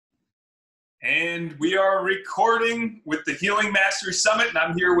And we are recording with the Healing Mastery Summit, and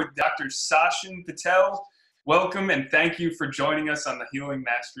I'm here with Dr. Sachin Patel. Welcome, and thank you for joining us on the Healing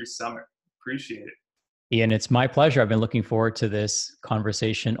Mastery Summit. Appreciate it. Ian, it's my pleasure. I've been looking forward to this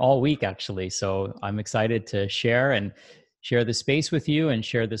conversation all week, actually. So I'm excited to share the space with you and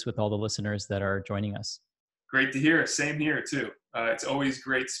share this with all the listeners that are joining us. Great to hear. Same here, too. It's always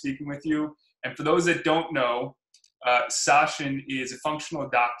great speaking with you. And for those that don't know, Sachin is a functional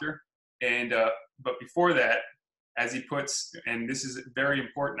doctor. And but before that, as he puts, and this is very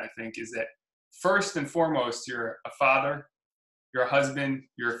important, I think, is that first and foremost, you're a father, you're a husband,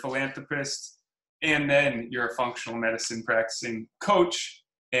 you're a philanthropist, and then you're a functional medicine practicing coach.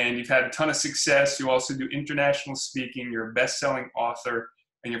 And you've had a ton of success. You also do international speaking. You're a best-selling author.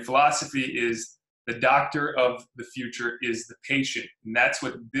 And your philosophy is the doctor of the future is the patient. And that's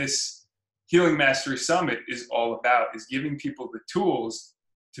what this Healing Mastery Summit is all about, is giving people the tools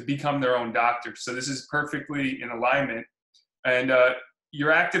to become their own doctor. So this is perfectly in alignment. And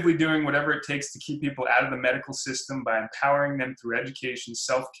you're actively doing whatever it takes to keep people out of the medical system by empowering them through education,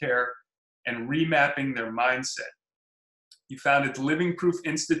 self-care, and remapping their mindset. You founded the Living Proof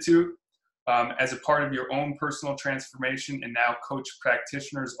Institute as a part of your own personal transformation, and now coach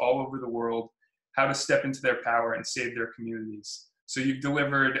practitioners all over the world how to step into their power and save their communities. So you've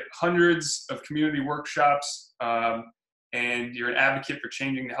delivered hundreds of community workshops, and you're an advocate for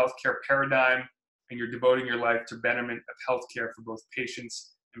changing the healthcare paradigm, and you're devoting your life to betterment of healthcare for both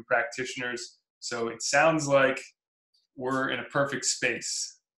patients and practitioners. So it sounds like we're in a perfect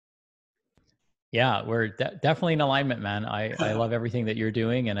space. Yeah, we're definitely in alignment, man. I love everything that you're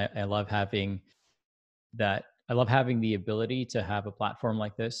doing, and I love having that. I love having the ability to have a platform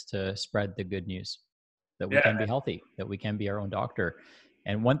like this to spread the good news that we can be healthy, that we can be our own doctor.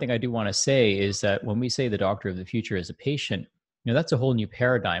 And one thing I do want to say is that when we say the doctor of the future is a patient, that's a whole new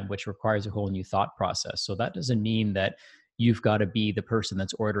paradigm, which requires a whole new thought process. So that doesn't mean that you've got to be the person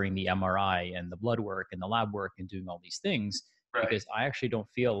that's ordering the MRI and the blood work and the lab work and doing all these things. Right. Because I actually don't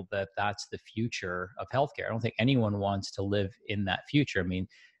feel that that's the future of healthcare. I don't think anyone wants to live in that future. I mean,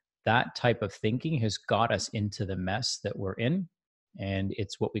 that type of thinking has got us into the mess that we're in. And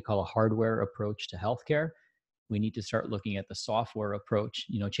it's what we call a hardware approach to healthcare. We need to start looking at the software approach,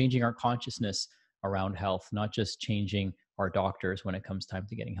 changing our consciousness around health, not just changing our doctors when it comes time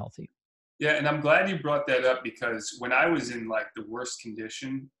to getting healthy. Yeah, and I'm glad you brought that up, because when I was in like the worst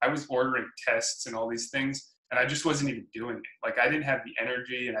condition, I was ordering tests and all these things, and I just wasn't even doing it. Like, I didn't have the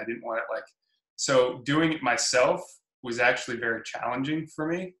energy, and I didn't want it. So doing it myself was actually very challenging for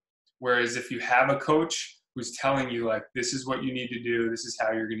me. Whereas if you have a coach who's telling you, like, this is what you need to do, this is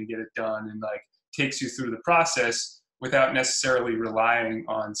how you're going to get it done, and like takes you through the process without necessarily relying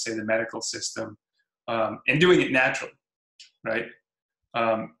on, say, the medical system, and doing it naturally, right?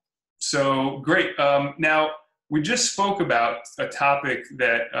 So great. Now, we just spoke about a topic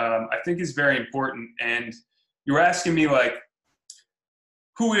that I think is very important, and you were asking me, like,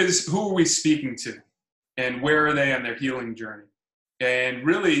 who are we speaking to, and where are they on their healing journey? And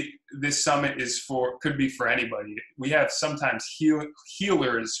really, this summit could be for anybody. We have sometimes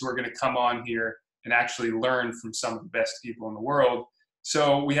healers who are going to come on here and actually learn from some of the best people in the world.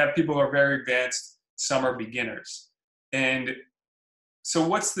 So we have people who are very advanced, some are beginners. And so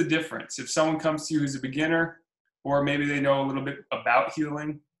what's the difference? If someone comes to you who's a beginner, or maybe they know a little bit about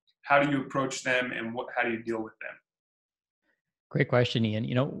healing, how do you approach them, and how do you deal with them? Great question,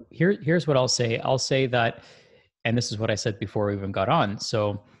 Ian. Here's what I'll say. I'll say that, and this is what I said before we even got on.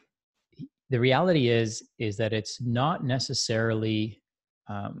 So the reality is that it's not necessarily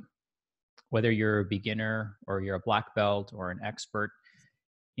whether you're a beginner or you're a black belt or an expert.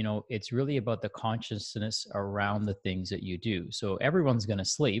 It's really about the consciousness around the things that you do. So everyone's going to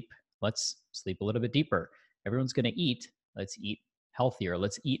sleep. Let's sleep a little bit deeper. Everyone's going to eat. Let's eat healthier.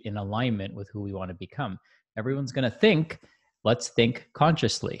 Let's eat in alignment with who we want to become. Everyone's going to think. Let's think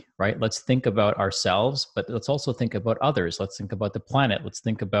consciously, right? Let's think about ourselves, but let's also think about others. Let's think about the planet. Let's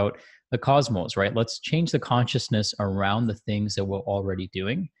think about the cosmos, right? Let's change the consciousness around the things that we're already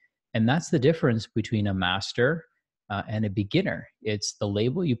doing. And that's the difference between a master and a beginner. It's the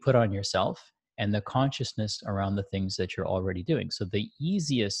label you put on yourself and the consciousness around the things that you're already doing. So the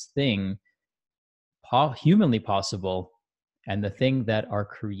easiest thing humanly possible, and the thing that our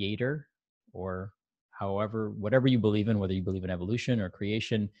creator, or whatever you believe in, whether you believe in evolution or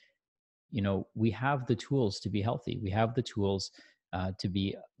creation, we have the tools to be healthy. We have the tools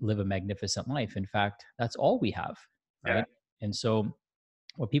to live a magnificent life. In fact, that's all we have, right? Yeah. And so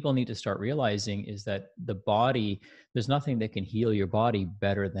what people need to start realizing is that the body, there's nothing that can heal your body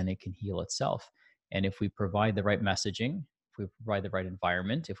better than it can heal itself. And if we provide the right messaging, if we provide the right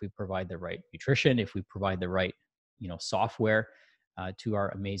environment, if we provide the right nutrition, if we provide the right, software to our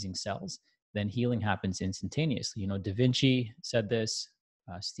amazing cells, then healing happens instantaneously. Da Vinci said this,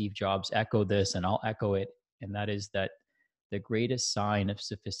 Steve Jobs echoed this, and I'll echo it. And that is that the greatest sign of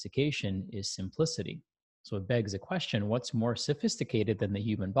sophistication is simplicity. So it begs the question, what's more sophisticated than the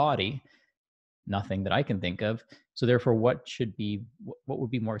human body? Nothing that I can think of. So therefore, what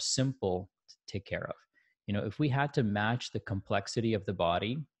would be more simple to take care of? If we had to match the complexity of the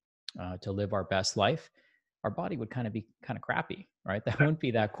body to live our best life, our body would be kind of crappy, right? That wouldn't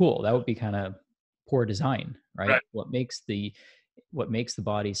be that cool. That would be kind of poor design, right? Right. What makes the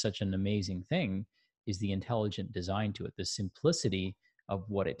body such an amazing thing is the intelligent design to it, the simplicity of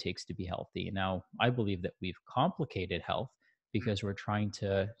what it takes to be healthy. Now, I believe that we've complicated health because we're trying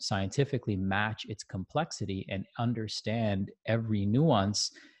to scientifically match its complexity and understand every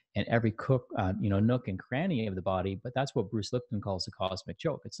nuance and every nook and cranny of the body. But that's what Bruce Lipton calls the cosmic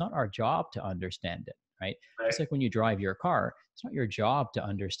joke. It's not our job to understand it, right? Right. Just like when you drive your car, it's not your job to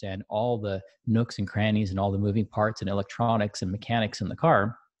understand all the nooks and crannies and all the moving parts and electronics and mechanics in the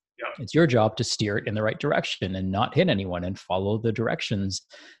car. Yep. It's your job to steer it in the right direction and not hit anyone and follow the directions,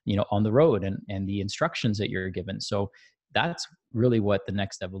 on the road and the instructions that you're given. So that's really what the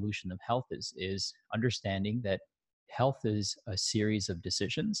next evolution of health is understanding that health is a series of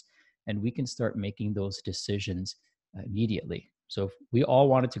decisions, and we can start making those decisions immediately. So if we all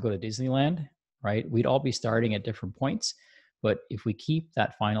wanted to go to Disneyland, right, we'd all be starting at different points. But if we keep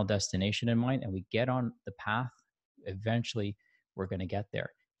that final destination in mind and we get on the path, eventually we're going to get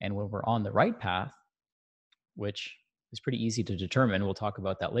there. And when we're on the right path, which is pretty easy to determine, we'll talk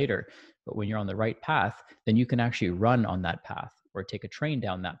about that later, but when you're on the right path, then you can actually run on that path or take a train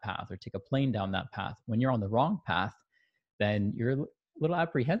down that path or take a plane down that path. When you're on the wrong path, then you're a little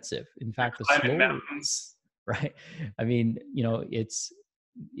apprehensive. In fact, the Climbing slower, mountains. right? I mean, it's,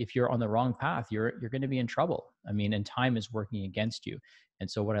 if you're on the wrong path, you're going to be in trouble. I mean, and time is working against you. And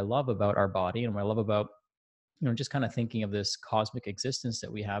so what I love about our body and what I love about just kind of thinking of this cosmic existence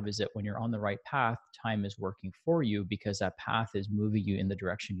that we have is that when you're on the right path, time is working for you because that path is moving you in the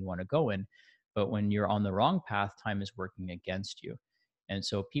direction you want to go in. But when you're on the wrong path, time is working against you. And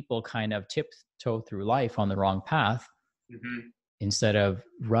so people kind of tiptoe through life on the wrong path instead of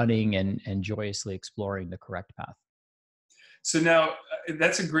running and joyously exploring the correct path. So now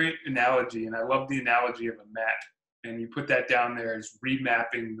that's a great analogy, and I love the analogy of a map. And you put that down there as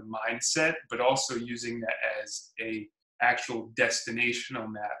remapping the mindset, but also using that as a actual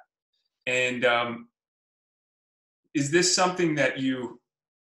destinational map. And is this something that you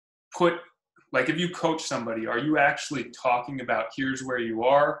put, like if you coach somebody, are you actually talking about here's where you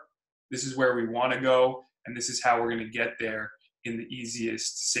are, this is where we want to go, and this is how we're going to get there in the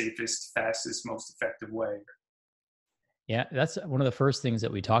easiest, safest, fastest, most effective way? Yeah, that's one of the first things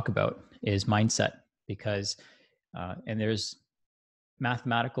that we talk about is mindset, because and there's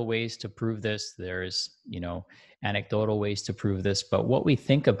mathematical ways to prove this. There's, anecdotal ways to prove this. But what we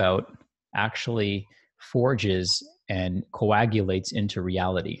think about actually forges and coagulates into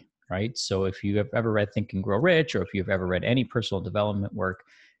reality, right? So if you have ever read Think and Grow Rich, or if you've ever read any personal development work,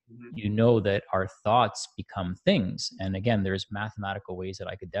 you know that our thoughts become things. And again, there's mathematical ways that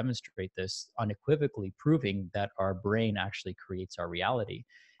I could demonstrate this, unequivocally proving that our brain actually creates our reality.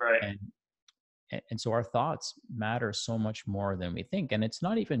 Right. And so our thoughts matter so much more than we think. And it's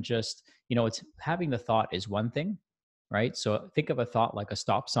not even just, it's having the thought is one thing, right? So think of a thought like a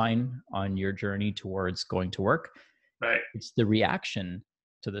stop sign on your journey towards going to work. Right. It's the reaction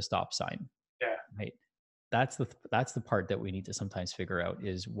to the stop sign. Yeah. Right. That's the part that we need to sometimes figure out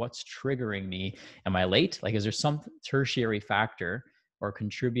is what's triggering me. Am I late? Like, is there some tertiary factor or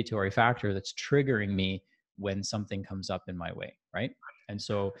contributory factor that's triggering me when something comes up in my way? Right. And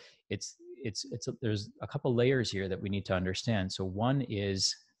so there's a couple layers here that we need to understand. So one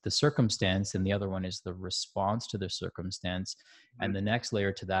is the circumstance and the other one is the response to the circumstance. And the next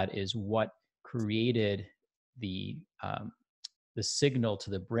layer to that is what created the signal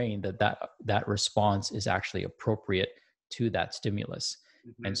to the brain that response is actually appropriate to that stimulus.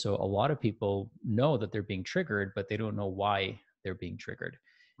 And so a lot of people know that they're being triggered, but they don't know why they're being triggered.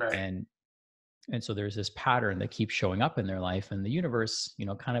 Right. And so there's this pattern that keeps showing up in their life, and the universe,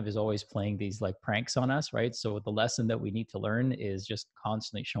 kind of is always playing these like pranks on us, right? So the lesson that we need to learn is just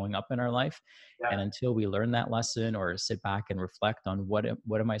constantly showing up in our life. Yeah. And until we learn that lesson or sit back and reflect on what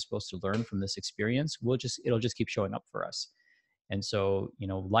am I supposed to learn from this experience, it'll just keep showing up for us. And so,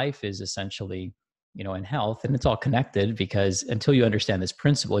 life is essentially, in health, and it's all connected, because until you understand this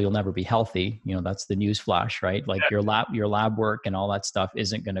principle, you'll never be healthy. That's the news flash, right? Like your lab work and all that stuff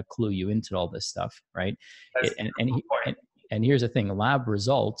isn't going to clue you into all this stuff, right? And here's the thing, lab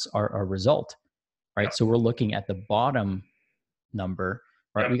results are a result, right? Yep. So we're looking at the bottom number,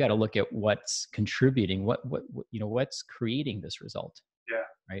 right? Yep. We got to look at what's contributing, what what's creating this result, Yeah.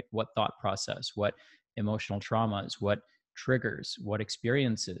 right? What thought process, what emotional traumas, what triggers, what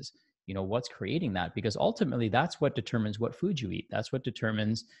experiences, what's creating that? Because ultimately that's what determines what food you eat. That's what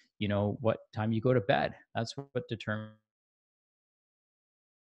determines, what time you go to bed. That's what determines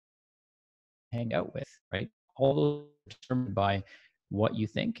hang out with, right? All those are determined by what you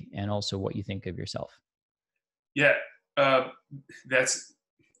think and also what you think of yourself. Yeah. Uh, that's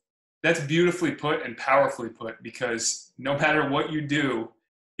beautifully put and powerfully put, because no matter what you do,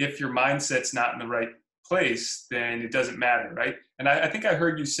 if your mindset's not in the right place, then it doesn't matter, right? And I think I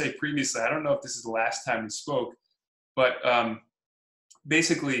heard you say previously, I don't know if this is the last time you spoke, but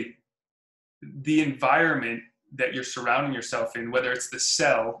basically the environment that you're surrounding yourself in, whether it's the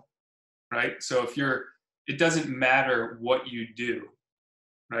cell, right? So it doesn't matter what you do,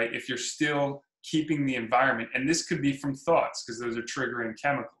 right? If you're still keeping the environment, and this could be from thoughts, because those are triggering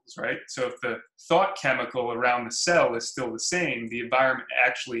chemicals, right? So if the thought chemical around the cell is still the same, the environment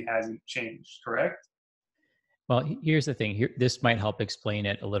actually hasn't changed, correct? Well, here's the thing. Here, this might help explain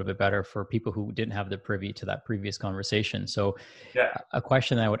it a little bit better for people who didn't have the privy to that previous conversation. So, Yeah, a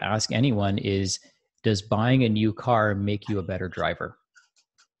question I would ask anyone is, does buying a new car make you a better driver?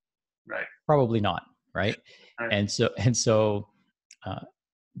 right, Probably not, right? right, And so, uh,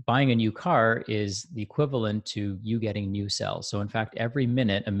 buying a new car is the equivalent to you getting new cells. So, in fact, every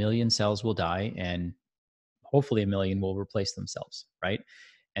minute, a million cells will die, and hopefully a million will replace themselves, right?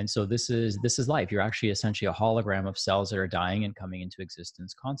 And so this is life. You're actually essentially a hologram of cells that are dying and coming into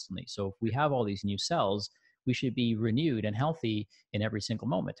existence constantly. So if we have all these new cells, we should be renewed and healthy in every single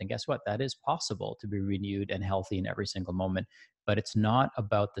moment. And guess what? That is possible, to be renewed and healthy in every single moment. But it's not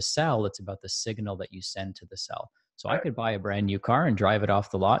about the cell, it's about the signal that you send to the cell. So I right, could buy a brand new car and drive it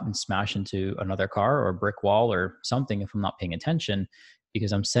off the lot and smash into another car or a brick wall or something if I'm not paying attention,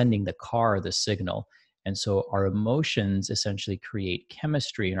 because I'm sending the car the signal. And so our emotions essentially create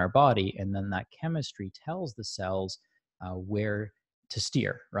chemistry in our body, and then that chemistry tells the cells where to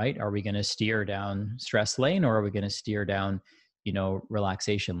steer, right? Are we going to steer down stress lane, or are we going to steer down,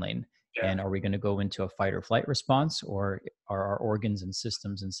 relaxation lane? yeah, And are we going to go into a fight or flight response, or are our organs and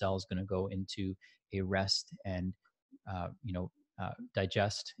systems and cells going to go into a rest and,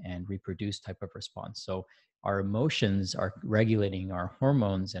 digest and reproduce type of response? So our emotions are regulating our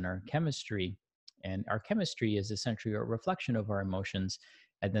hormones and our chemistry, and our chemistry is essentially a reflection of our emotions.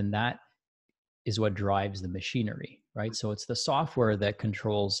 And then that is what drives the machinery, right? So it's the software that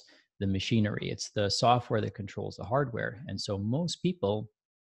controls the machinery, it's the software that controls the hardware. And so most people,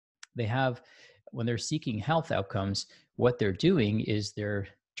 they have, when they're seeking health outcomes, what they're doing is they're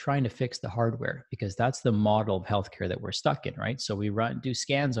trying to fix the hardware, because that's the model of healthcare that we're stuck in, right? So we do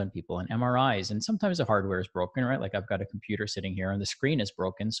scans on people and MRIs, and sometimes the hardware is broken, right? Like I've got a computer sitting here and the screen is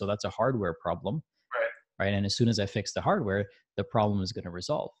broken, so that's a hardware problem, right, right? And as soon as I fix the hardware, the problem is going to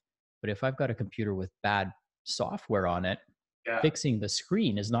resolve. But if I've got a computer with bad software on it, yeah, fixing the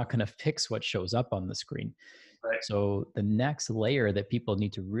screen is not going to fix what shows up on the screen. right, So the next layer that people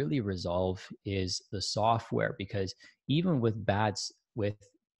need to really resolve is the software, because even with bad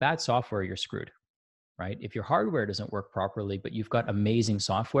software, you're screwed, right? If your hardware doesn't work properly, but you've got amazing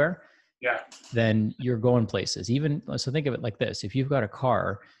software, yeah, then you're going places. Even so, think of it like this: if you've got a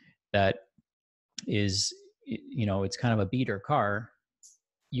car that is, it's kind of a beater car,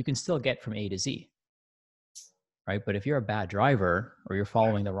 you can still get from A to Z, right? But if you're a bad driver or you're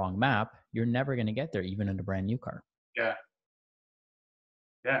following the wrong map, you're never going to get there, even in a brand new car. yeah,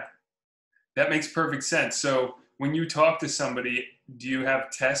 yeah. That makes perfect sense. So when you talk to somebody, do you have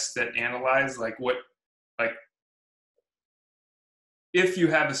tests that analyze like if you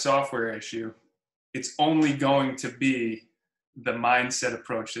have a software issue, it's only going to be the mindset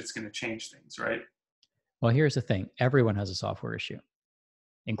approach that's going to change things, right? Well, here's the thing: everyone has a software issue, Okay.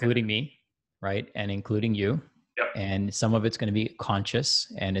 including me, right? And including you. Yep. And some of it's going to be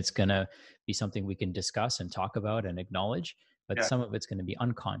conscious, and it's going to be something we can discuss and talk about and acknowledge, but Yeah. some of it's going to be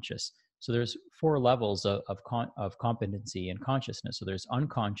unconscious. So there's four levels of competency and consciousness. So there's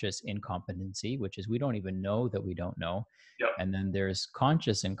unconscious incompetency, which is we don't even know that we don't know. Yep. And then there's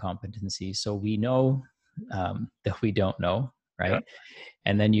conscious incompetency. So we know that we don't know, Yeah. right?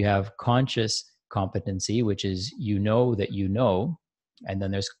 And then you have conscious competency, which is you know that you know. And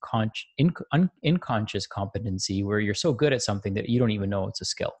then there's unconscious competency, where you're so good at something that you don't even know it's a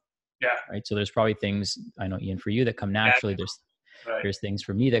skill, Yeah. right? So there's probably things, I know, Ian, for you that come naturally. Natural. Right. There's things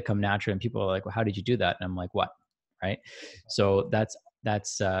for me that come naturally, and people are like, well, how did you do that? And I'm like, what? Right? So that's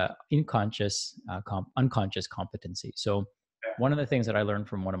unconscious competency. So one of the things that I learned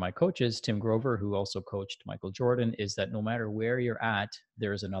from one of my coaches, Tim Grover, who also coached Michael Jordan, is that no matter where you're at,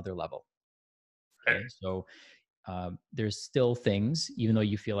 there's another level. Right. Okay. So there's still things, even though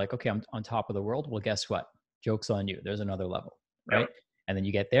you feel like, okay, I'm on top of the world. Well, guess what? Joke's on you. There's another level, Yep. right? And then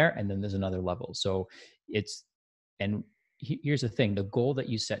you get there, and then there's another level. So it's, and here's the thing, the goal that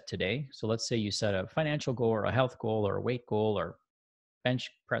you set today. So let's say you set a financial goal or a health goal or a weight goal or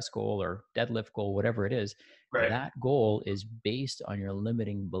bench press goal or deadlift goal, whatever it is, Right. that goal is based on your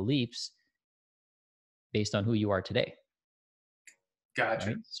limiting beliefs based on who you are today, Gotcha.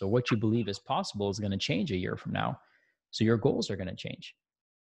 right? So what you believe is possible is going to change a year from now. So your goals are going to change,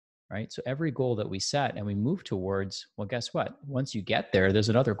 right? So every goal that we set and we move towards, well, guess what? Once you get there, there's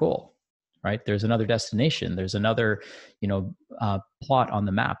another goal, right? There's another destination. There's another, plot on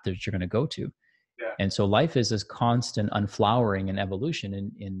the map that you're going to go to. Yeah. And so life is this constant unflowering and evolution.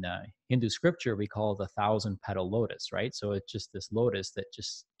 In Hindu scripture, we call it the 1,000 petal lotus, right? So it's just this lotus that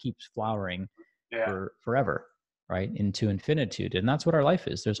just keeps flowering Yeah. for forever, right? Into infinitude. And that's what our life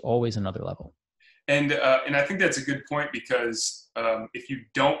is. There's always another level. And I think that's a good point because if you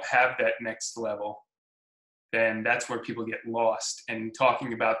don't have that next level, then that's where people get lost. And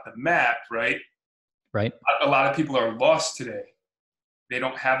talking about the map, right? Right. A lot of people are lost today. They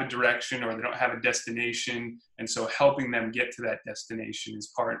don't have a direction or they don't have a destination. And so helping them get to that destination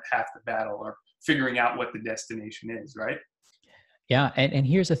is half the battle, or figuring out what the destination is, right? Yeah. And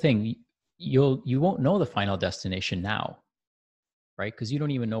here's the thing. You won't know the final destination now, right? Because you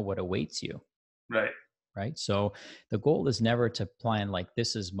don't even know what awaits you. Right. Right. So the goal is never to plan like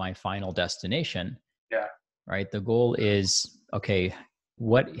this is my final destination. Yeah. Right. The goal is, okay,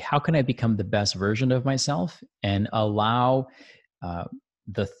 how can I become the best version of myself and allow uh,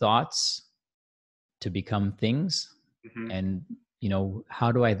 the thoughts to become things? Mm-hmm. And,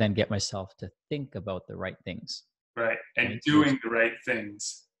 how do I then get myself to think about the right things? Right. And Right. So doing the right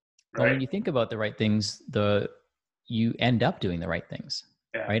things. well, Right. when you think about the right things, you end up doing the right things.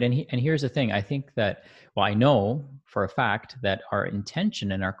 Yeah. Right. And here's the thing. I think that, well, I know for a fact that our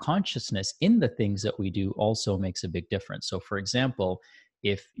intention and our consciousness in the things that we do also makes a big difference. So for example,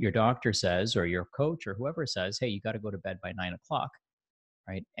 if your doctor says, or your coach or whoever says, hey, you got to go to bed by 9 o'clock,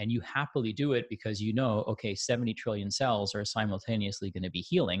 right? And you happily do it because okay, 70 trillion cells are simultaneously going to be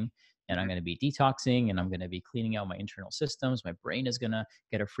healing, and I'm Mm-hmm. going to be detoxing, and I'm going to be cleaning out my internal systems. My brain is going to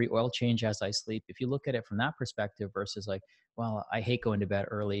get a free oil change as I sleep. If you look at it from that perspective versus like, well, I hate going to bed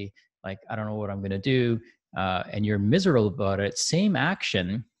early, like, I don't know what I'm going to do. And you're miserable about it, same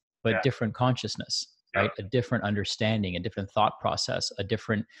action, but Yeah. different consciousness, Yeah. right? A different understanding, a different thought process, a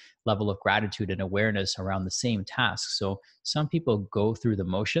different level of gratitude and awareness around the same task. So some people go through the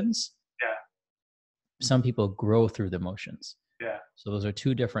motions, Yeah. some people grow through the motions. Yeah. So those are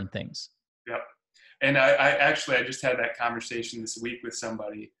two different things. Yep. And I just had that conversation this week with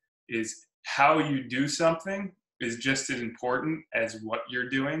somebody. Is how you do something is just as important as what you're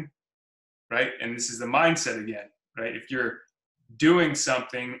doing, right? And this is the mindset again, right? If you're doing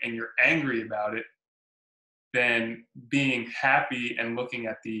something and you're angry about it, then being happy and looking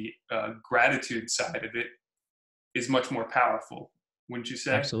at the gratitude side of it is much more powerful, wouldn't you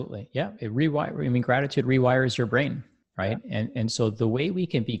say? Absolutely. Yeah. Gratitude rewires your brain, Yeah. right? And so the way we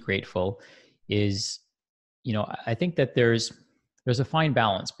can be grateful is, I think that there's a fine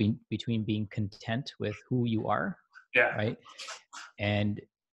balance between being content with who you are, Yeah. right? And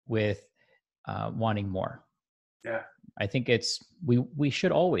with wanting more. Yeah. I think we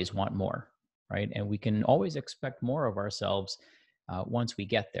should always want more, right? And we can always expect more of ourselves once we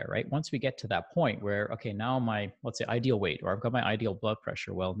get there, right? Once we get to that point where, okay, now my, let's say, ideal weight, or I've got my ideal blood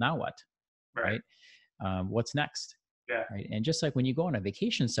pressure. Well, now what, Right. right? What's next, Yeah. right? And just like when you go on a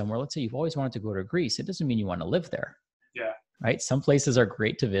vacation somewhere, let's say you've always wanted to go to Greece, it doesn't mean you want to live there, Yeah. right? Some places are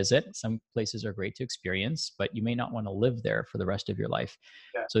great to visit, some places are great to experience, but you may not want to live there for the rest of your life.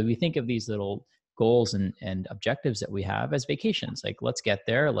 Yeah. So we think of these little goals and objectives that we have as vacations. Like, let's get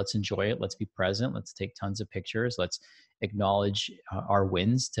there, let's enjoy it, let's be present, let's take tons of pictures, let's acknowledge our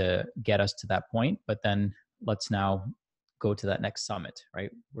wins to get us to that point. But then let's now go to that next summit, right?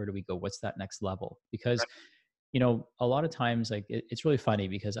 Where do we go? What's that next level? Because a lot of times, like, it's really funny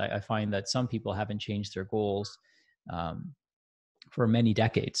because I find that some people haven't changed their goals um, for many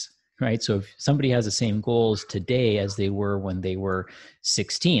decades, right? So if somebody has the same goals today as they were when they were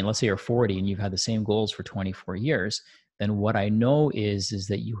 16, let's say you're 40 and you've had the same goals for 24 years, then what I know is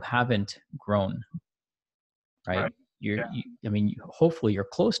that you haven't grown, right? Right. Yeah. Hopefully you're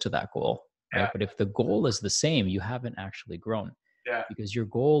close to that goal, right? Yeah. But if the goal is the same, you haven't actually grown, Yeah. because your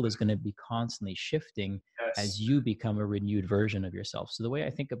goal is going to be constantly shifting Yes. as you become a renewed version of yourself. So the way I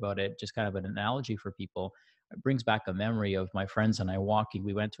think about it, just kind of an analogy for people, it brings back a memory of my friends and I walking.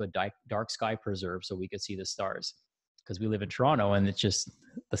 We went to a dark sky preserve so we could see the stars, because we live in Toronto and it's just,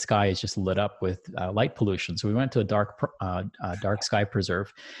 the sky is just lit up with light pollution. So we went to a dark sky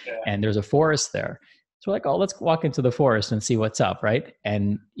preserve, Yeah. and there's a forest there. So we're like, oh, let's walk into the forest and see what's up, right?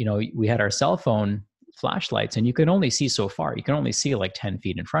 And we had our cell phone flashlights, and you can only see so far. You can only see like 10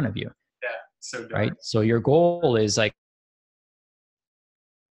 feet in front of you, Yeah. So right? dark. So your goal is like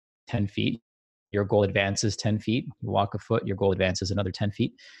 10 feet. Your goal advances 10 feet. You walk a foot, your goal advances another 10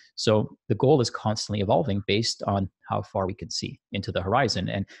 feet. So the goal is constantly evolving based on how far we can see into the horizon.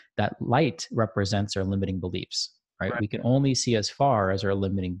 And that light represents our limiting beliefs, right? Right. We can only see as far as our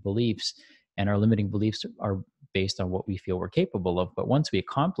limiting beliefs, and our limiting beliefs are based on what we feel we're capable of. But once we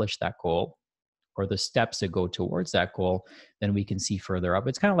accomplish that goal, or the steps that go towards that goal, then we can see further up.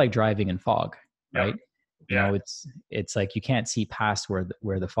 It's kind of like driving in fog, Yep. right? Yeah. It's like you can't see past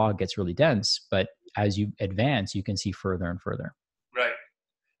where the fog gets really dense, but as you advance, you can see further and further. Right.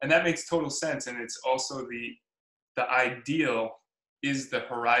 And that makes total sense. And it's also the ideal is the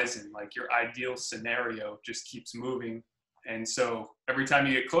horizon. Like your ideal scenario just keeps moving. And so every time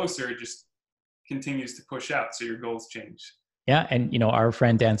you get closer, it just continues to push out. So your goals change. Yeah, and our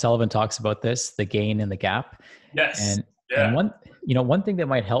friend Dan Sullivan talks about this, the gain and the gap. Yes. And Yeah. one thing that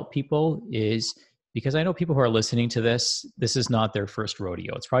might help people is, because I know people who are listening to this is not their first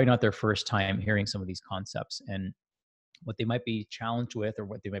rodeo. It's probably not their first time hearing some of these concepts. And what they might be challenged with, or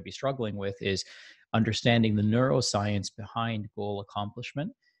what they might be struggling with, is understanding the neuroscience behind goal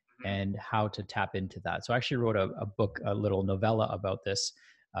accomplishment Mhm. and how to tap into that. So I actually wrote a book, a little novella about this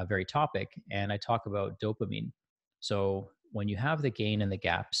very topic, and I talk about dopamine. So when you have the gain and the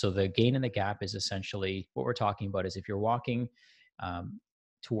gap, so the gain and the gap is essentially what we're talking about. Is if you're walking um,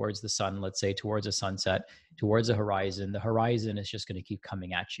 towards the sun, let's say towards a sunset, towards the horizon is just going to keep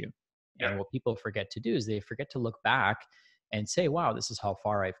coming at you. Yeah. And what people forget to do is they forget to look back and say, wow, this is how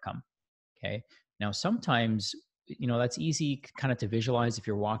far I've come. Okay. Now, sometimes, that's easy kind of to visualize. If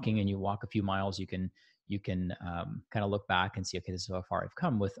you're walking and you walk a few miles, you can kind of look back and see, okay, this is how far I've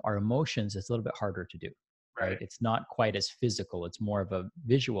come. With our emotions, it's a little bit harder to do, right? Right. It's not quite as physical. It's more of a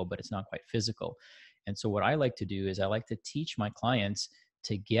visual, but it's not quite physical. And so what I like to do is I like to teach my clients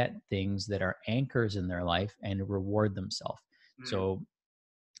to get things that are anchors in their life and reward themselves. Mm. So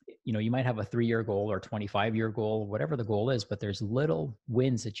you might have a 3-year goal or 25-year goal, whatever the goal is, but there's little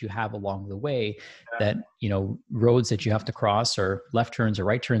wins that you have along the way, Yeah. that, roads that you have to cross, or left turns or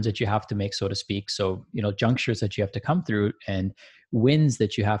right turns that you have to make, so to speak. So, junctures that you have to come through, and wins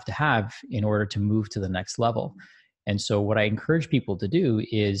that you have to have in order to move to the next level. And so what I encourage people to do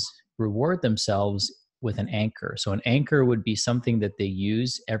is reward themselves with an anchor. So an anchor would be something that they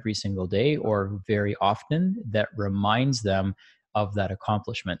use every single day or very often that reminds them of that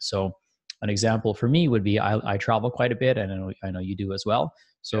accomplishment. So an example for me would be, I travel quite a bit, and I know you do as well. Yeah.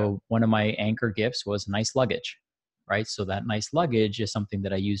 So one of my anchor gifts was nice luggage, right? So that nice luggage is something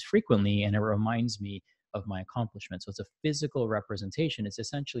that I use frequently, and it reminds me of my accomplishment. So it's a physical representation. It's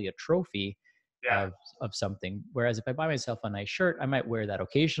essentially a trophy Yeah. of something. Whereas if I buy myself a nice shirt, I might wear that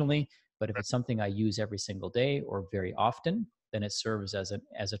occasionally. But if Right. it's something I use every single day or very often, then it serves as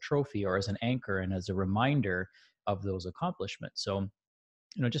a trophy or as an anchor and as a reminder of those accomplishments. So,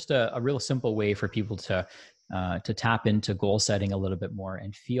 just a real simple way for people to tap into goal setting a little bit more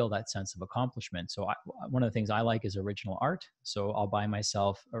and feel that sense of accomplishment. So, one of the things I like is original art. So, I'll buy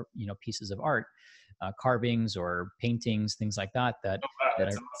myself, pieces of art, carvings or paintings, things like that. Oh, wow. That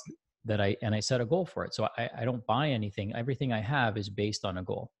I That's awesome. and I set a goal for it. So I don't buy anything. Everything I have is based on a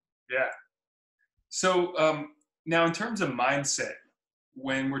goal. Yeah. So now, in terms of mindset,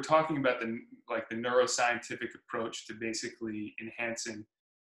 when we're talking about the neuroscientific approach to basically enhancing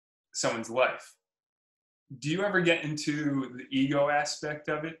someone's life, do you ever get into the ego aspect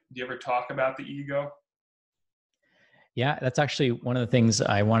of it? Do you ever talk about the ego? Yeah, that's actually one of the things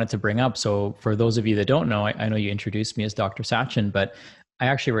I wanted to bring up. So, for those of you that don't know, I know you introduced me as Dr. Sachin, but I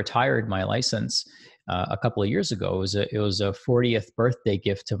actually retired my license a couple of years ago. It was a 40th birthday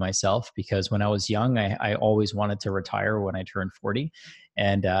gift to myself, because when I was young, I always wanted to retire when I turned 40,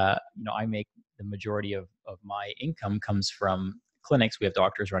 and I make the majority of my income comes from clinics. We have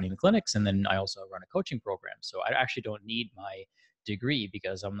doctors running the clinics, and then I also run a coaching program. So I actually don't need my degree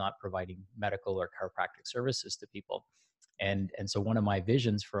because I'm not providing medical or chiropractic services to people. And so one of my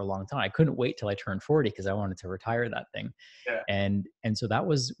visions for a long time, I couldn't wait till I turned 40 because I wanted to retire that thing. Yeah. And so that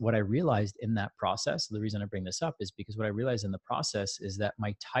was what I realized in that process. The reason I bring this up is because what I realized in the process is that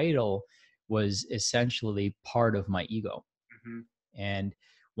my title was essentially part of my ego. Hmm. And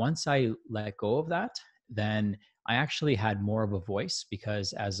once I let go of that, then I actually had more of a voice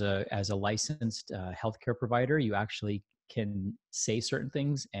because as a licensed healthcare provider, you actually can say certain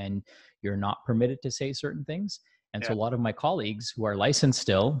things and you're not permitted to say certain things. And Yeah. so a lot of my colleagues who are licensed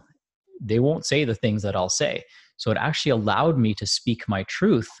still, they won't say the things that I'll say. So it actually allowed me to speak my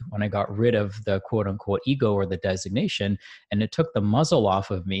truth when I got rid of the quote unquote ego or the designation, and it took the muzzle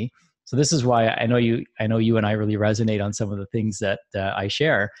off of me. So this is why I know you and I really resonate on some of the things that I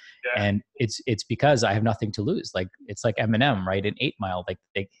share. Yeah. And it's because I have nothing to lose. Like it's like Eminem, right? In 8 Mile,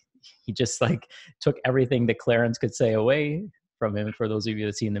 like he just like took everything that Clarence could say away from him, for those of you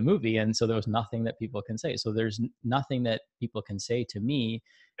that seen the movie. And so there was nothing that people can say. So there's nothing that people can say to me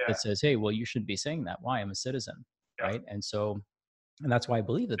Yeah. that says, hey, well, you shouldn't be saying that. Why? I'm a citizen, Yeah. right? And so, and that's why I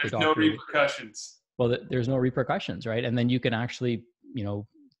believe that the There's no doctor, repercussions. well, there's no repercussions, right? And then you can actually, you know,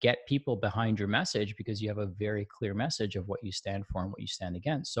 get people behind your message because you have a very clear message of what you stand for and what you stand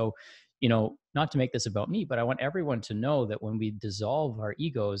against. So, you know, not to make this about me, but I want everyone to know that when we dissolve our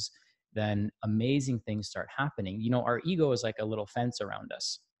egos, then amazing things start happening. You know, our ego is like a little fence around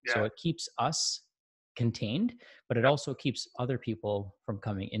us. So Yeah. it keeps us contained, but it Yeah. also keeps other people from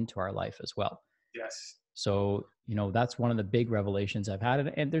coming into our life as well. Yes. So, you know, that's one of the big revelations I've had.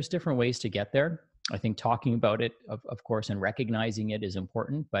 And there's different ways to get there. I think talking about it, of course, and recognizing it is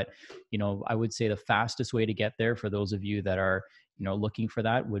important. But, you know, I would say the fastest way to get there for those of you that are, you know, looking for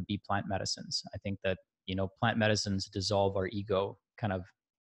that would be plant medicines. I think that, you know, plant medicines dissolve our ego kind of,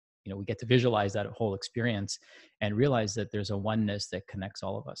 you know, we get to visualize that whole experience and realize that there's a oneness that connects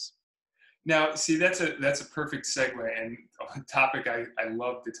all of us. Now, see, that's a perfect segue and a topic I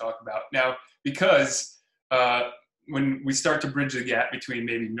love to talk about. Now, because uh, when we start to bridge the gap between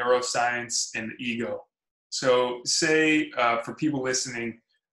maybe neuroscience and the ego, so say for people listening,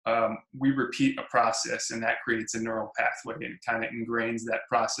 we repeat a process and that creates a neural pathway and kind of ingrains that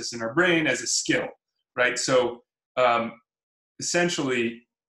process in our brain as a skill, right? So um, essentially,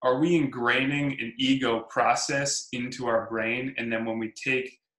 are we ingraining an ego process into our brain? And then when we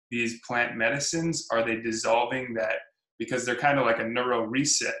take these plant medicines, are they dissolving that because they're kind of like a neuro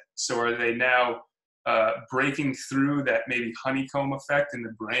reset? So are they now breaking through that maybe honeycomb effect in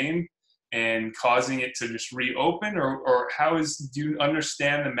the brain and causing it to just reopen? Or do you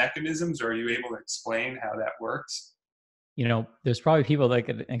understand the mechanisms? Or are you able to explain how that works? You know, there's probably people that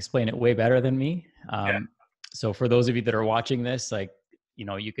could explain it way better than me. Yeah. So for those of you that are watching this, like, you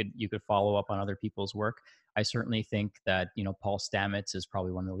know, you could follow up on other people's work. I certainly think that, you know, Paul Stamets is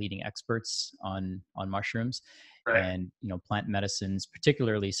probably one of the leading experts on mushrooms Right. and, you know, plant medicines,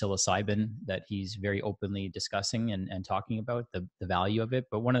 particularly psilocybin, that he's very openly discussing and talking about the value of it.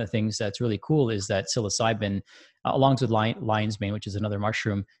 But one of the things that's really cool is that psilocybin, along with lion's mane, which is another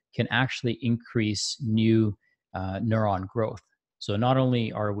mushroom, can actually increase new neuron growth. So not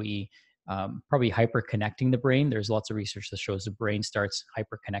only are we probably hyper connecting the brain, there's lots of research that shows the brain starts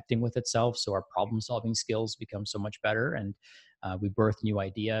hyper connecting with itself. So our problem solving skills become so much better, and we birth new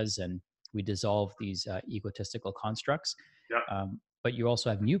ideas and we dissolve these egotistical constructs. Yeah. But you also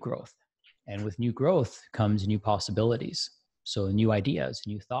have new growth. And with new growth comes new possibilities. So new ideas,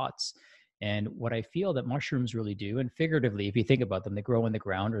 new thoughts. And what I feel that mushrooms really do, and figuratively, if you think about them, they grow in the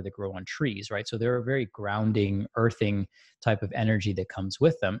ground or they grow on trees, right? So they're a very grounding, earthing type of energy that comes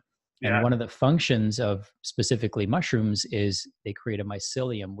with them. And Yeah. one of the functions of specifically mushrooms is they create a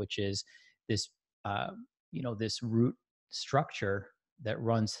mycelium, which is this, you know, this root structure that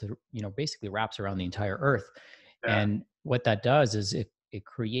runs through, you know, basically wraps around the entire earth. Yeah. And what that does is it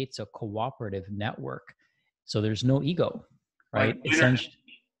creates a cooperative network. So there's no ego, Like right? internet. Essentially,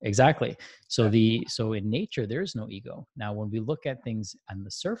 exactly. Yeah. So in nature, there's no ego. Now, when we look at things on the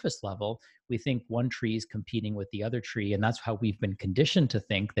surface level, we think one tree is competing with the other tree, and that's how we've been conditioned to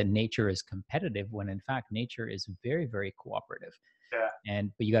think that nature is competitive. When in fact, nature is very, very cooperative. Yeah.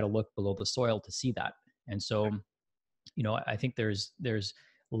 And but you got to look below the soil to see that. And so, you know, I think there's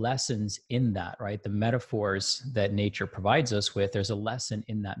lessons in that, right? The metaphors that nature provides us with, there's a lesson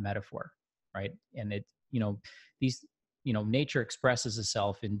in that metaphor, right? And it, you know, these, you know, nature expresses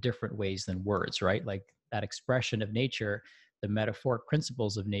itself in different ways than words, right? Like that expression of nature, the metaphoric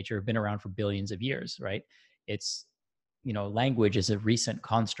principles of nature have been around for billions of years, right? It's, you know, language is a recent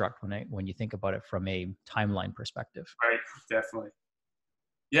construct when you think about it from a timeline perspective. Right. Definitely.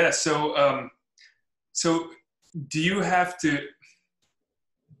 Yeah. So do you have to,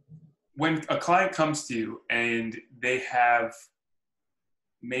 when a client comes to you and they have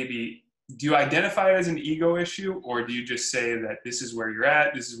maybe, do you identify it as an ego issue, or do you just say that this is where you're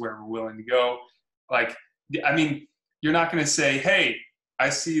at, this is where we're willing to go? Like, I mean, you're not going to say, hey, I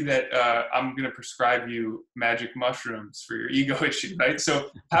see that I'm going to prescribe you magic mushrooms for your ego issue, right?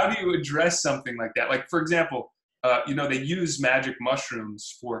 So how do you address something like that? Like, for example, they use magic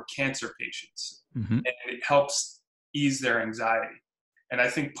mushrooms for cancer patients, Hmm. and it helps ease their anxiety. And I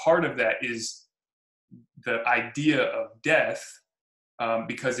think part of that is the idea of death,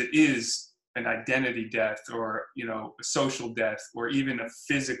 because it is an identity death, or a social death, or even a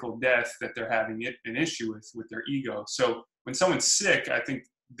physical death that they're having an issue with their ego. So when someone's sick, I think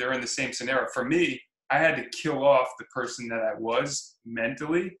they're in the same scenario. For me, I had to kill off the person that I was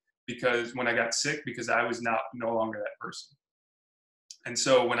mentally, because when I got sick, because I was no longer that person. And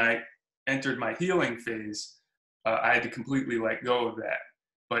so when I entered my healing phase, I had to completely let go of that.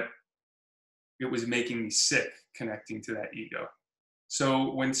 But it was making me sick connecting to that ego.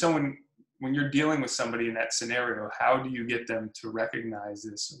 So when you're dealing with somebody in that scenario, how do you get them to recognize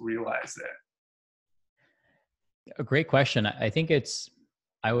this, realize that? A great question. I think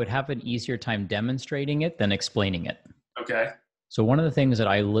I would have an easier time demonstrating it than explaining it. Okay. So one of the things that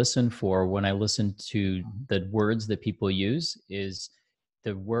I listen for when I listen to the words that people use is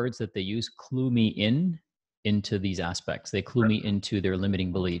the words that they use clue me into these aspects. They clue me into their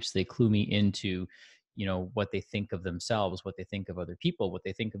limiting beliefs. They clue me into, what they think of themselves, what they think of other people, what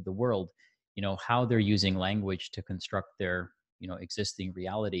they think of the world, how they're using language to construct their, existing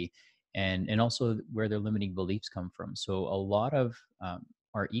reality, and also where their limiting beliefs come from. So a lot of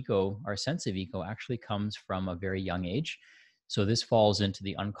our ego, our sense of ego, actually comes from a very young age. So this falls into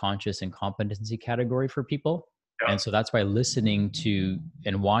the unconscious incompetency category for people. Yeah. And so that's why listening to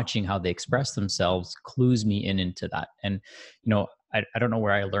and watching how they express themselves clues me into that. And, I don't know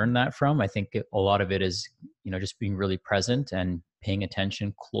where I learned that from. I think a lot of it is, just being really present and paying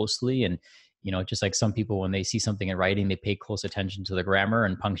attention closely. And, just like some people, when they see something in writing, they pay close attention to the grammar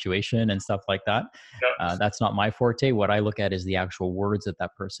and punctuation and stuff like that. Yeah. That's not my forte. What I look at is the actual words that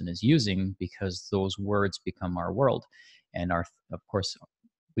that person is using, because those words become our world. And of course,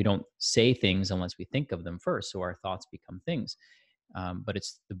 we don't say things unless we think of them first. So our thoughts become things. But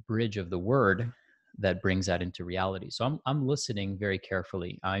it's the bridge of the word that brings that into reality. So I'm listening very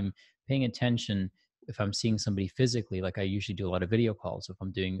carefully. I'm paying attention. If I'm seeing somebody physically, like I usually do a lot of video calls. If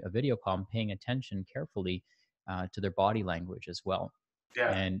I'm doing a video call, I'm paying attention carefully to their body language as well.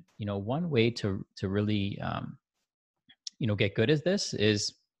 Yeah. And one way to really get good at this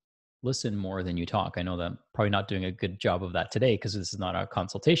is listen more than you talk. I know that I'm probably not doing a good job of that today because this is not a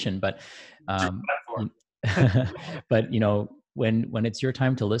consultation, but It's your um, platform. but when it's your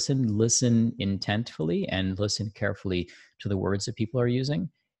time to listen intentfully and listen carefully to the words that people are using,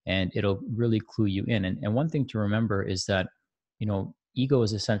 and it'll really clue you in. And one thing to remember is that ego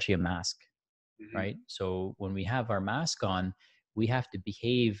is essentially a mask, Hmm. right? So when we have our mask on, we have to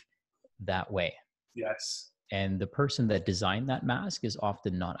behave that way. Yes. And the person that designed that mask is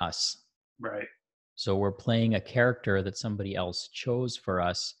often not us. Right. So we're playing a character that somebody else chose for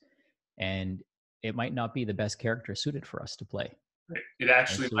us, and it might not be the best character suited for us to play. Right. It And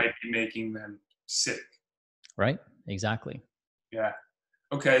actually so, might be making them sick. right? Exactly. Yeah.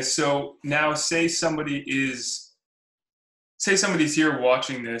 Okay. So now say somebody's here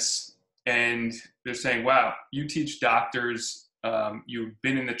watching this, and they're saying, wow, you teach doctors, you've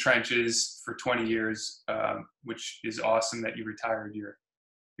been in the trenches for 20 years, which is awesome that you retired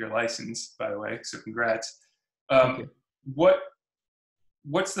your license, by the way, so congrats. Thank you. What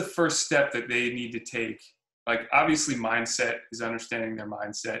what's the first step that they need to take? Like, obviously mindset is understanding their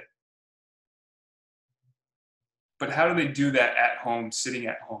mindset, but how do they do that at home, sitting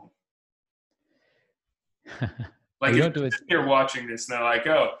at home? Well, Like, you if don't you're do it. sitting here watching this and they're like,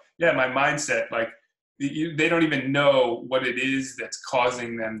 oh, yeah, my mindset, like, they don't even know what it is that's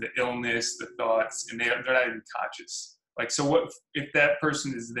causing them the illness, the thoughts, and they're not even conscious. Like, so what if that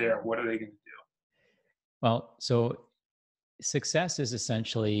person is there? What are they going to do? Well, so success is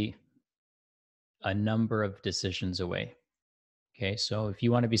essentially a number of decisions away. Okay. So if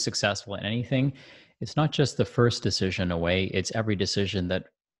you want to be successful in anything, it's not just the first decision away, it's every decision that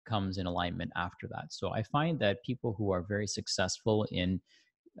comes in alignment after that. So I find that people who are very successful in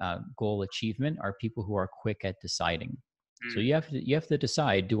goal achievement are people who are quick at deciding. So Mm, you have to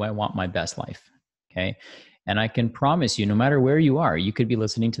decide, do I want my best life? Okay. And I can promise you, no matter where you are, you could be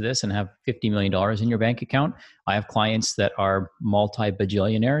listening to this and have $50 million in your bank account. I have clients that are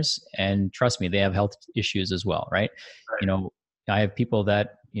multi-bajillionaires, and trust me, they have health issues as well, right? right. You know, I have people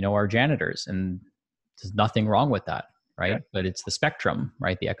that, are janitors, and there's nothing wrong with that, Yeah. right? But it's the spectrum,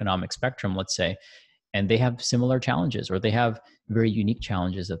 right? The economic spectrum, let's say, and they have similar challenges, or they have very unique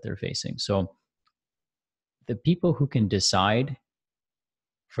challenges that they're facing. So the people who can decide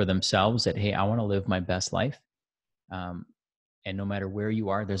for themselves that, hey, I want to live my best life, um, and no matter where you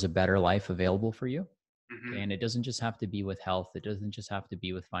are, there's a better life available for you. Okay, Hmm. and it doesn't just have to be with health, it doesn't just have to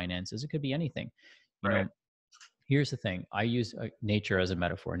be with finances, it could be anything. you Right. know Here's the thing. I use nature as a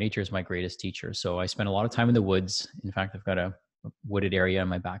metaphor. Nature is my greatest teacher. So I spend a lot of time in the woods. In fact, I've got a wooded area in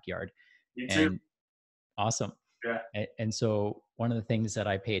my backyard. Me too. And awesome. Yeah. And so one of the things that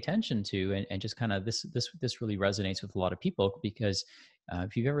I pay attention to, and just kind of this really resonates with a lot of people, because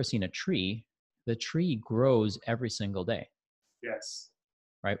if you've ever seen a tree, the tree grows every single day. Yes.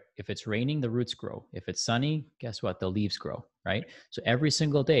 Right? If it's raining, the roots grow. If it's sunny, guess what? The leaves grow, right? So every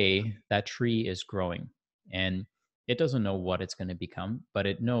single day, that tree is growing. And it doesn't know what it's going to become, but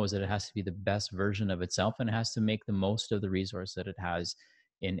it knows that it has to be the best version of itself, and it has to make the most of the resource that it has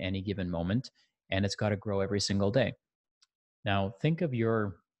in any given moment. And it's got to grow every single day. Now, think of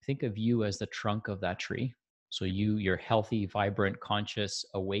you as the trunk of that tree. So your healthy, vibrant, conscious,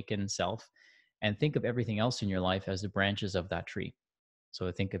 awakened self, and think of everything else in your life as the branches of that tree. So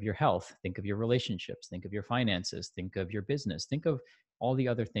think of your health, think of your relationships, think of your finances, think of your business, think of all the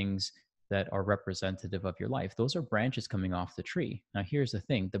other things that are representative of your life. Those are branches coming off the tree. Now, here's the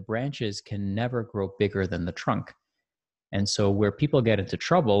thing. The branches can never grow bigger than the trunk. And so where people get into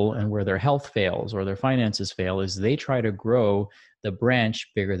trouble and where their health fails or their finances fail is they try to grow the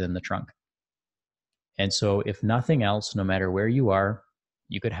branch bigger than the trunk. And so if nothing else, no matter where you are,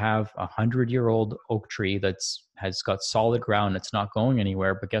 you could have 100-year-old oak tree has got solid ground. It's not going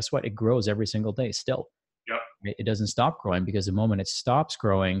anywhere, but guess what? It grows every single day still. Yep. It doesn't stop growing, because the moment it stops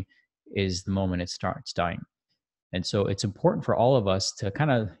growing is the moment it starts dying. And so it's important for all of us to kind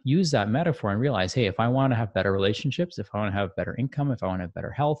of use that metaphor and realize, hey, if I want to have better relationships, if I want to have better income, if I want to have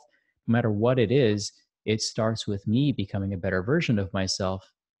better health, no matter what it is, it starts with me becoming a better version of myself.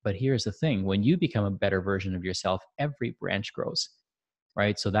 But here's the thing. When you become a better version of yourself, every branch grows.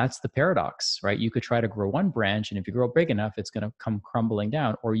 Right? So that's the paradox, right? You could try to grow one branch, and if you grow big enough, it's going to come crumbling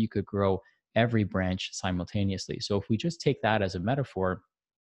down, or you could grow every branch simultaneously. So if we just take that as a metaphor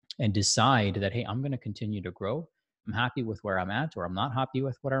and decide that, hey, I'm going to continue to grow, I'm happy with where I'm at, or I'm not happy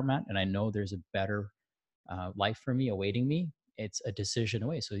with what I'm at, and I know there's a better life for me awaiting me, it's a decision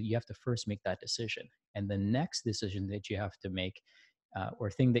away. So you have to first make that decision. And the next decision that you have to make, or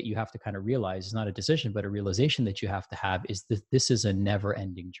thing that you have to kind of realize, is not a decision, but a realization that you have to have, is that this is a never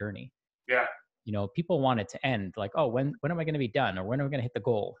ending journey. Yeah. You know, people want it to end like, oh, when am I going to be done? Or when am I going to hit the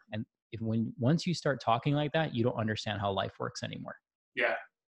goal? And once you start talking like that, you don't understand how life works anymore. Yeah.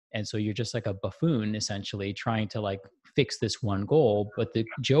 And so you're just like a buffoon, essentially trying to like fix this one goal. But the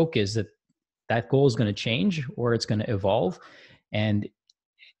joke is that that goal is going to change, or it's going to evolve. And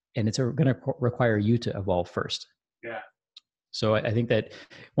it's going to require you to evolve first. Yeah. So I think that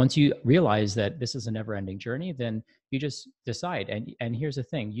once you realize that this is a never-ending journey, then you just decide. And here's the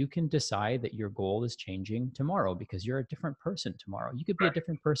thing. You can decide that your goal is changing tomorrow, because you're a different person tomorrow. You could be a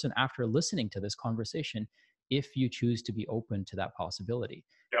different person after listening to this conversation, if you choose to be open to that possibility.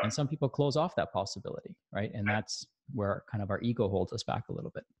 Yeah. And some people close off that possibility, right? And that's where kind of our ego holds us back a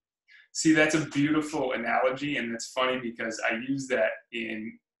little bit. See, that's a beautiful analogy, and it's funny because I use that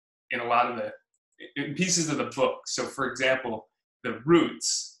in a lot of in pieces of the book. So, for example, the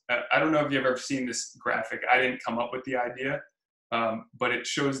roots. I don't know if you've ever seen this graphic. I didn't come up with the idea, but it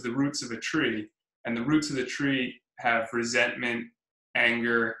shows the roots of a tree, and the roots of the tree have resentment,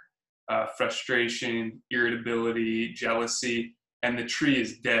 anger, frustration, irritability, jealousy, and the tree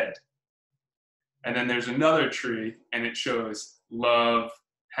is dead. And then there's another tree, and it shows love,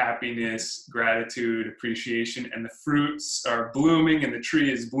 happiness, gratitude, appreciation, and the fruits are blooming and the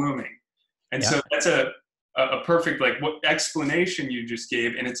tree is blooming. And so that's a perfect, like, what explanation you just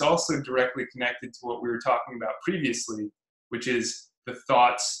gave. And it's also directly connected to what we were talking about previously, which is the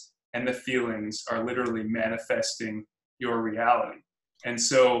thoughts and the feelings are literally manifesting your reality. And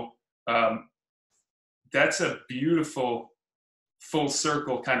so that's a beautiful full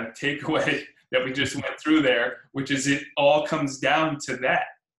circle kind of takeaway that we just went through there, which is it all comes down to that.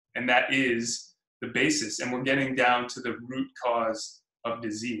 And that is the basis. And we're getting down to the root cause of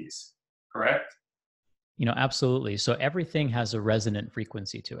disease, correct? You know, absolutely. So everything has a resonant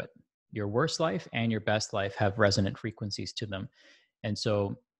frequency to it. Your worst life and your best life have resonant frequencies to them. And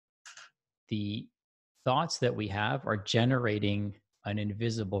so the thoughts that we have are generating an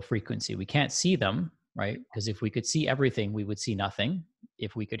invisible frequency. We can't see them, right? Because if we could see everything, we would see nothing.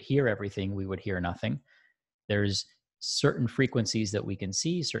 If we could hear everything, we would hear nothing. There's certain frequencies that we can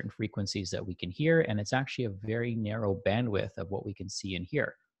see, certain frequencies that we can hear, and it's actually a very narrow bandwidth of what we can see and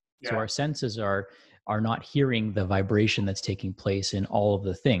hear. So our senses are not hearing the vibration that's taking place in all of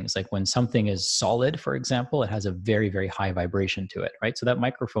the things. Like when something is solid, for example, it has a very, very high vibration to it, right? So that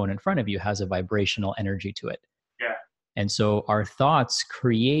microphone in front of you has a vibrational energy to it. Yeah. And so our thoughts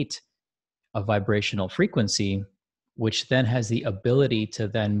create a vibrational frequency, which then has the ability to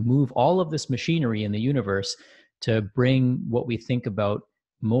then move all of this machinery in the universe to bring what we think about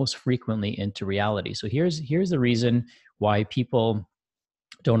most frequently into reality. So here's the reason why people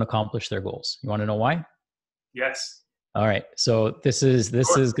don't accomplish their goals. You want to know why? Yes. All right. So this is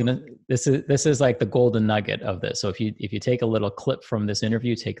like the golden nugget of this. So if you take a little clip from this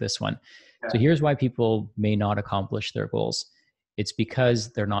interview, take this one. So Yeah. here's why people may not accomplish their goals. It's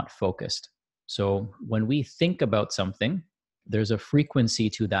because they're not focused. So when we think about something, there's a frequency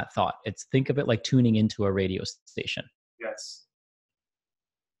to that thought. Think of it like tuning into a radio station. Yes.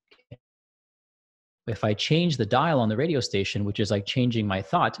 If I change the dial on the radio station, which is like changing my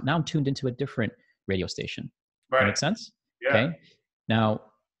thought, now I'm tuned into a different radio station. That Right. makes sense? Yeah. Okay. Now,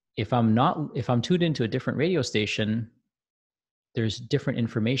 if I'm tuned into a different radio station, there's different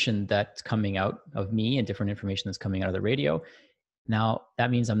information that's coming out of me and different information that's coming out of the radio. Now, that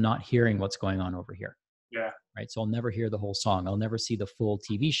means I'm not hearing what's going on over here. Yeah. Right. So I'll never hear the whole song. I'll never see the full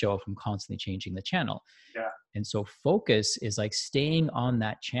TV show if I'm constantly changing the channel. Yeah. And so focus is like staying on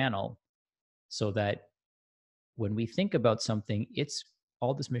that channel so that when we think about something, it's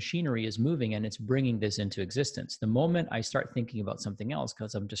all this machinery is moving and it's bringing this into existence. The moment I start thinking about something else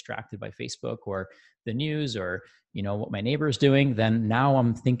because I'm distracted by Facebook or the news or what my neighbor is doing, then now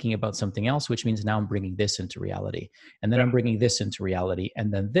I'm thinking about something else, which means now I'm bringing this into reality, and then I'm bringing this into reality,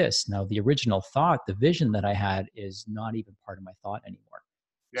 and then this. Now the original thought, the vision that I had, is not even part of my thought anymore.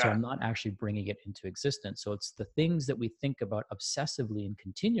 So I'm not actually bringing it into existence. So it's the things that we think about obsessively and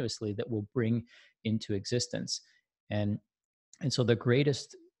continuously that will bring into existence. And so the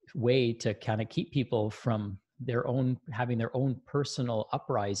greatest way to kind of keep people from having their own personal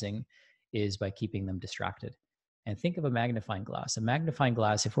uprising is by keeping them distracted. And think of a magnifying glass. A magnifying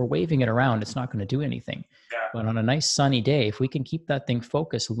glass, if we're waving it around, it's not going to do anything. Yeah. But on a nice sunny day, if we can keep that thing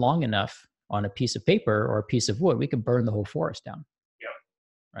focused long enough on a piece of paper or a piece of wood, we can burn the whole forest down.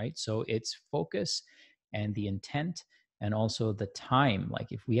 Right? So it's focus and the intent and also the time.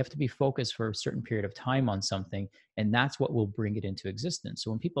 Like if we have to be focused for a certain period of time on something, and that's what will bring it into existence. So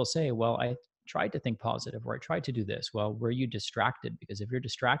when people say, well, I tried to think positive or I tried to do this, well, were you distracted? Because if you're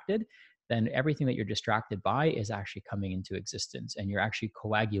distracted, then everything that you're distracted by is actually coming into existence and you're actually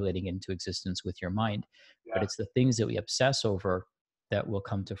coagulating into existence with your mind. Yeah. But it's the things that we obsess over that will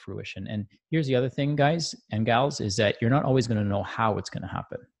come to fruition. And here's the other thing, guys and gals, is that you're not always going to know how it's going to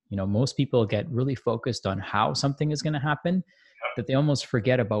happen. Most people get really focused on how something is going to happen, that they almost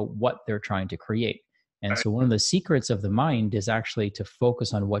forget about what they're trying to create. And so one of the secrets of the mind is actually to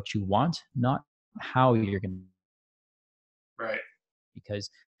focus on what you want, not how you're going to. Right. Because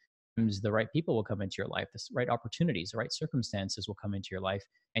the right people will come into your life, the right opportunities, the right circumstances will come into your life,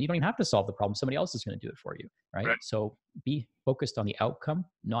 and you don't even have to solve the problem. Somebody else is going to do it for you, right? So be focused on the outcome,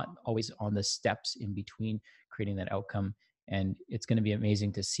 not always on the steps in between creating that outcome. And it's going to be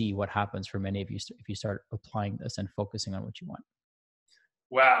amazing to see what happens for many of you if you start applying this and focusing on what you want.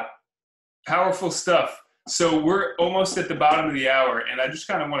 Wow. Powerful stuff. So we're almost at the bottom of the hour, and I just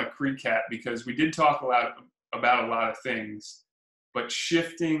kind of want to recap because we did talk about a lot of things, but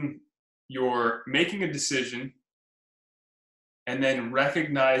making a decision and then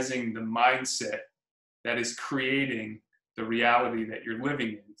recognizing the mindset that is creating the reality that you're living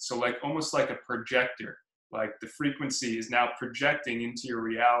in. So like almost like a projector, like the frequency is now projecting into your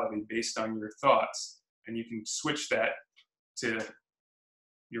reality based on your thoughts. And you can switch that to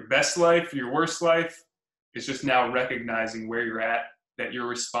your best life, your worst life. It's just now recognizing where you're at, that you're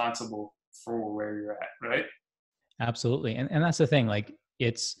responsible for where you're at, right? Absolutely. And that's the thing, like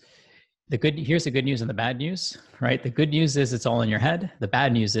here's the good news and the bad news, right? The good news is it's all in your head. The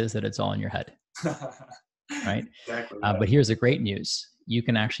bad news is that it's all in your head, right? Exactly. But here's the great news. You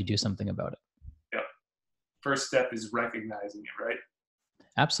can actually do something about it. Yep. First step is recognizing it, right?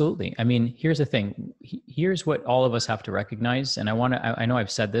 Absolutely. I mean, here's the thing. Here's what all of us have to recognize. And I know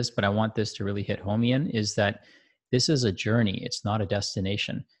I've said this, but I want this to really hit home, Ian, is that this is a journey. It's not a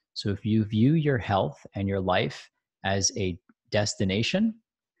destination. So if you view your health and your life as a destination,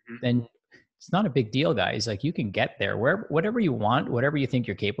 then it's not a big deal, guys. Like you can get there whatever you want, whatever you think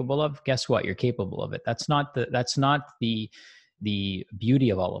you're capable of. Guess what? You're capable of it. That's not the beauty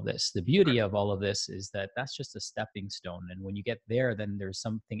of all of this. The beauty of all of this is that that's just a stepping stone. And when you get there, then there's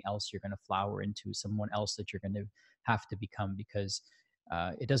something else you're going to flower into, someone else that you're going to have to become, because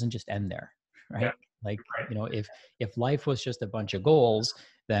it doesn't just end there, right? Yeah. Like, if life was just a bunch of goals,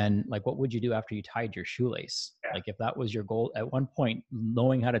 then like, what would you do after you tied your shoelace? Yeah. Like if that was your goal at one point,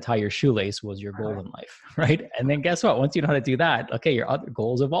 knowing how to tie your shoelace was your goal in life, right? And then guess what? Once you know how to do that, okay, your other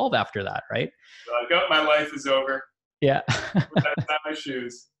goals evolve after that, right? So I got my life is over. Yeah. That's not my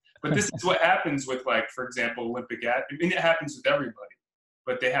shoes. But this is what happens with, like, for example, Olympic athletes. I mean, it happens with everybody.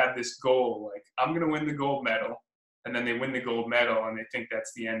 But they have this goal, like, I'm going to win the gold medal. and then they win the gold medal, and they think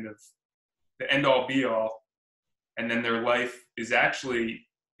that's the end all be all, and then their life is actually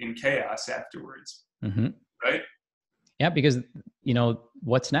in chaos afterwards, Mm-hmm. right? Yeah, because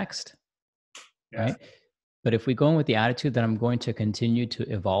what's next, Yeah. right? But if we go in with the attitude that I'm going to continue to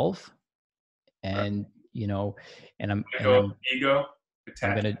evolve, Right. and and I'm Let go of ego, I'm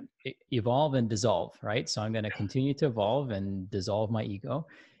going attachment. to evolve and dissolve, right? So I'm going to Yeah. continue to evolve and dissolve my ego,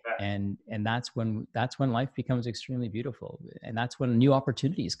 Yeah. and that's when life becomes extremely beautiful, and that's when new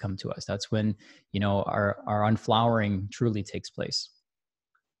opportunities come to us. That's when our unflowering truly takes place.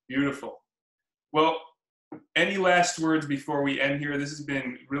 Beautiful. Well, any last words before we end here? This has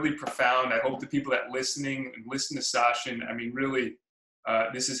been really profound. I hope the people that listen to Sachin, I mean, really,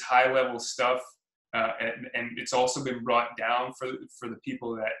 this is high level stuff. And it's also been brought down for the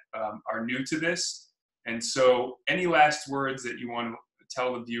people that are new to this. And so any last words that you want to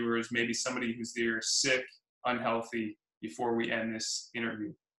tell the viewers, maybe somebody who's there sick, unhealthy, before we end this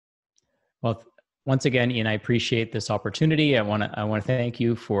interview? Well, once again, Ian, I appreciate this opportunity. I want to thank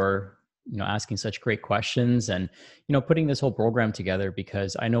you for asking such great questions and putting this whole program together,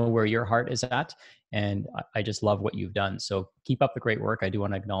 because I know where your heart is at, and I just love what you've done. So keep up the great work. I do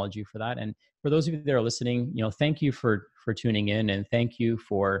want to acknowledge you for that. And for those of you that are listening, thank you for tuning in, and thank you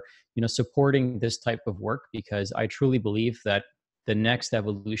for supporting this type of work, because I truly believe that the next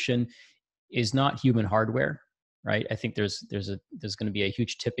evolution is not human hardware, right? I think there's going to be a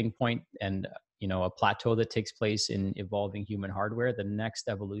huge tipping point and a plateau that takes place in evolving human hardware. The next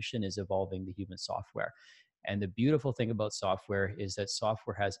evolution is evolving the human software. And the beautiful thing about software is that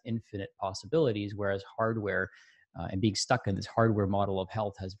software has infinite possibilities, whereas hardware and being stuck in this hardware model of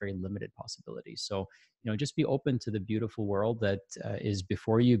health has very limited possibilities. So, just be open to the beautiful world that is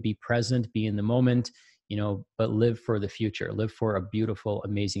before you. Be present, be in the moment, but live for the future, live for a beautiful,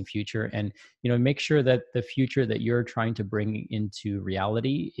 amazing future. And, make sure that the future that you're trying to bring into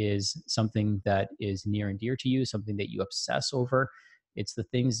reality is something that is near and dear to you, something that you obsess over. It's the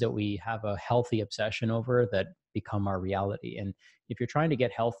things that we have a healthy obsession over that become our reality. And if you're trying to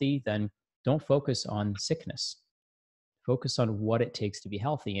get healthy, then don't focus on sickness. Focus on what it takes to be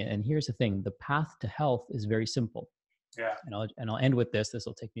healthy. And here's the thing, the path to health is very simple. Yeah. And I'll end with this. This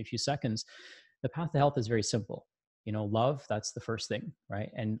will take me a few seconds. The path to health is very simple. Love, that's the first thing,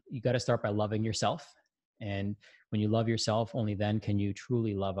 right? And you got to start by loving yourself. And when you love yourself, only then can you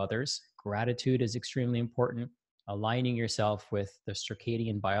truly love others. Gratitude is extremely important. Aligning yourself with the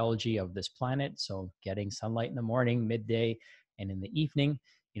circadian biology of this planet. So getting sunlight in the morning, midday, and in the evening,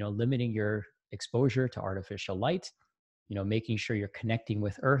 limiting your exposure to artificial light, making sure you're connecting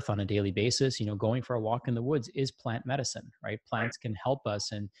with earth on a daily basis. Going for a walk in the woods is plant medicine, right? Plants can help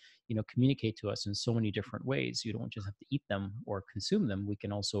us and, communicate to us in so many different ways. You don't just have to eat them or consume them. We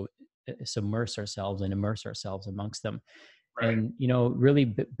can also submerge ourselves and immerse ourselves amongst them. Right. And really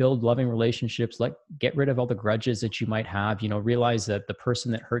build loving relationships. Like, get rid of all the grudges that you might have. Realize that the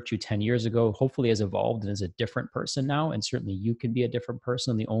person that hurt you 10 years ago hopefully has evolved and is a different person now, and certainly you can be a different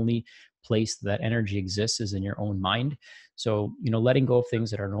person. The only place that energy exists is in your own mind. So letting go of things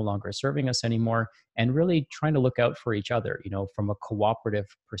that are no longer serving us anymore, and really trying to look out for each other, from a cooperative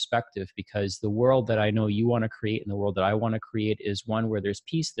perspective, because the world that I know you want to create and the world that I want to create is one where there's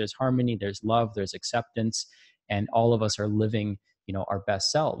peace, there's harmony, there's love, there's acceptance, and all of us are living our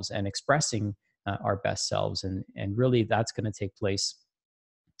best selves and expressing our best selves. And really that's going to take place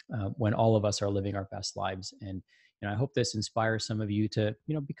when all of us are living our best lives. And I hope this inspires some of you to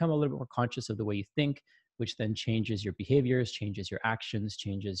become a little bit more conscious of the way you think, which then changes your behaviors, changes your actions,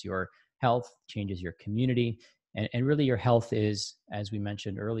 changes your health, changes your community. And really your health is, as we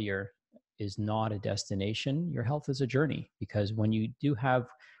mentioned earlier, is not a destination. Your health is a journey, because when you do have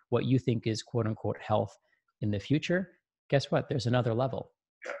what you think is quote unquote health in the future, guess what? There's another level,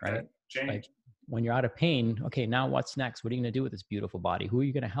 right? Like, when you're out of pain, okay, now what's next? What are you going to do with this beautiful body? Who are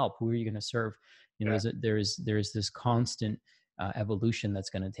you going to help? Who are you going to serve? There's this constant evolution that's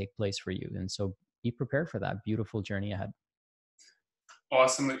going to take place for you. And so be prepared for that beautiful journey ahead.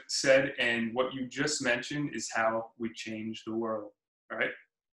 Awesomely said. And what you just mentioned is how we change the world, right?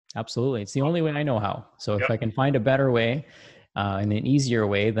 Absolutely. It's the only way I know how. So if Yep. I can find a better way and an easier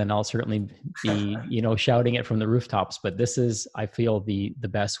way, then I'll certainly be, shouting it from the rooftops. But this is, I feel, the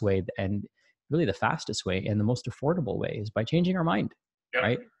best way, and really the fastest way and the most affordable way, is by changing our mind, Yep.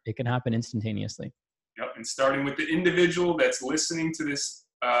 right? It can happen instantaneously. Yep. And starting with the individual that's listening to this,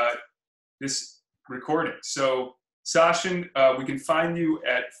 this recording. So Sachin, we can find you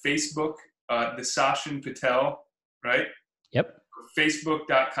at Facebook, the Sachin Patel, right? Yep.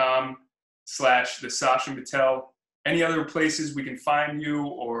 Facebook.com/the Sachin Patel. Any other places we can find you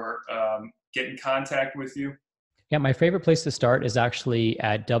or get in contact with you? Yeah, my favorite place to start is actually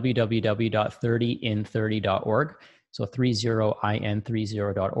at www.30in30.org. So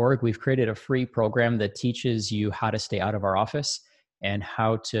 30in30.org. We've created a free program that teaches you how to stay out of our office and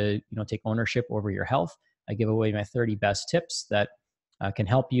how to, take ownership over your health. I give away my 30 best tips that can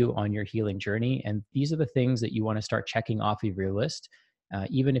help you on your healing journey. And these are the things that you want to start checking off of your list.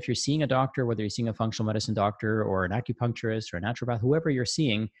 Even if you're seeing a doctor, whether you're seeing a functional medicine doctor or an acupuncturist or a naturopath, whoever you're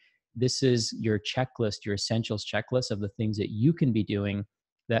seeing, this is your checklist, your essentials checklist of the things that you can be doing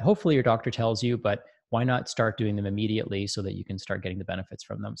that hopefully your doctor tells you, but why not start doing them immediately so that you can start getting the benefits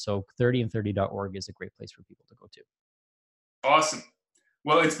from them? So 30in30.org is a great place for people to go to. Awesome.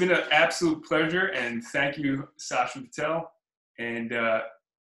 Well, it's been an absolute pleasure, and thank you, Sachin Patel. And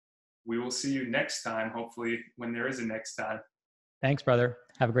we will see you next time, hopefully, when there is a next time. Thanks, brother.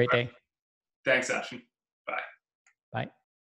 Have a great day. Thanks, Sachin. Bye.